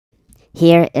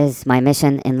Here is my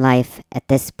mission in life at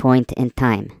this point in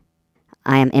time.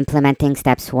 I am implementing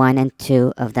steps 1 and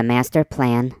 2 of the master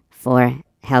plan for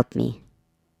helpme.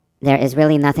 There is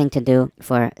really nothing to do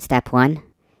for step 1.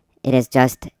 It is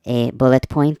just a bullet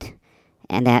point,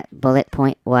 and that bullet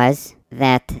point was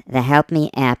that the helpme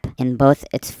app in both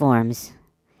its forms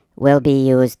will be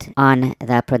used on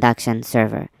the production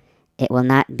server. It will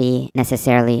not be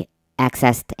necessarily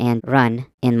accessed and run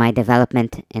in my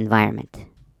development environment.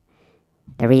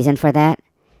 The reason for that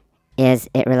is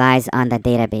it relies on the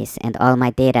database, and all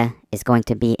my data is going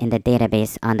to be in the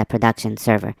database on the production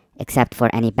server, except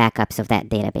for any backups of that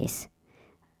database.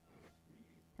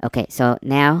 Okay, so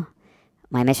now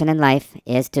my mission in life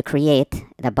is to create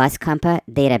the buscompa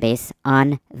database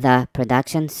on the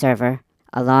production server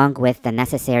along with the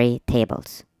necessary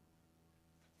tables.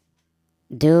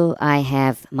 Do I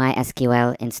have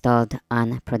MySQL installed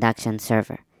on production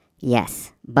server?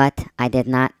 Yes, but I did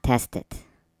not test it.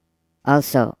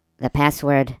 Also, the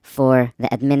password for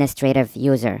the administrative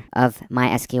user of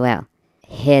MySQL.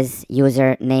 His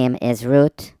username is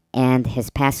root and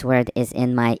his password is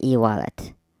in my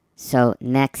e-wallet. So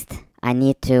next, I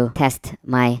need to test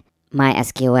my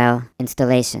MySQL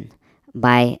installation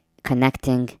by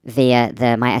connecting via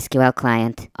the MySQL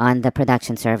client on the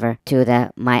production server to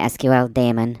the MySQL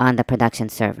daemon on the production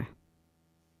server.